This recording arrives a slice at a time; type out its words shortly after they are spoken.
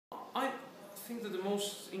think that the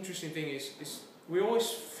most interesting thing is we always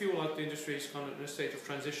feel like the industry is kind of in a state of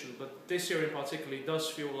transition, but this year in particular it does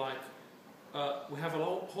feel like we have a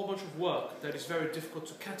whole bunch of work that is very difficult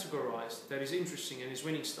to categorize, that is interesting and is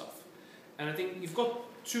winning stuff. And I think you've got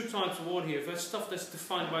two types of award here. There's stuff that's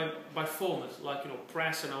defined by format, like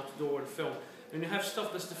press and outdoor and film. And you have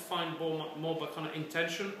stuff that's defined more by kind of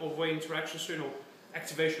intention or way interaction, so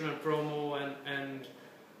activation and promo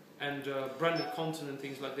and branded content and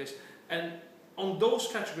things like this. And on those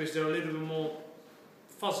categories, they're a little bit more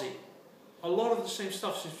fuzzy. A lot of the same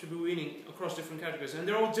stuff seems to be winning across different categories, and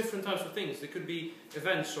they're all different types of things. They could be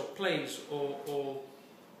events or plays or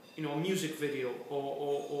a music video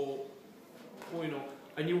or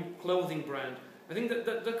a new clothing brand. I think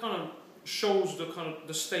that kind of shows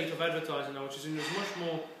the state of advertising now, which is much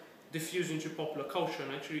more diffused into popular culture.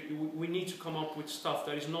 And actually, we need to come up with stuff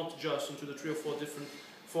that is not just into the 3 or 4 different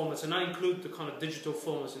formats, and I include the kind of digital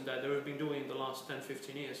formats in that we've been doing in the last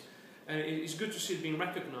 10-15 years. And it's good to see it being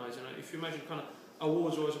recognized. And if you imagine kind of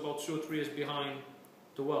awards always about 2 or 3 years behind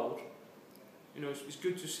the world, it's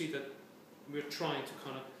good to see that we're trying to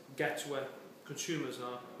kind of get to where consumers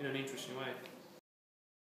are in an interesting way.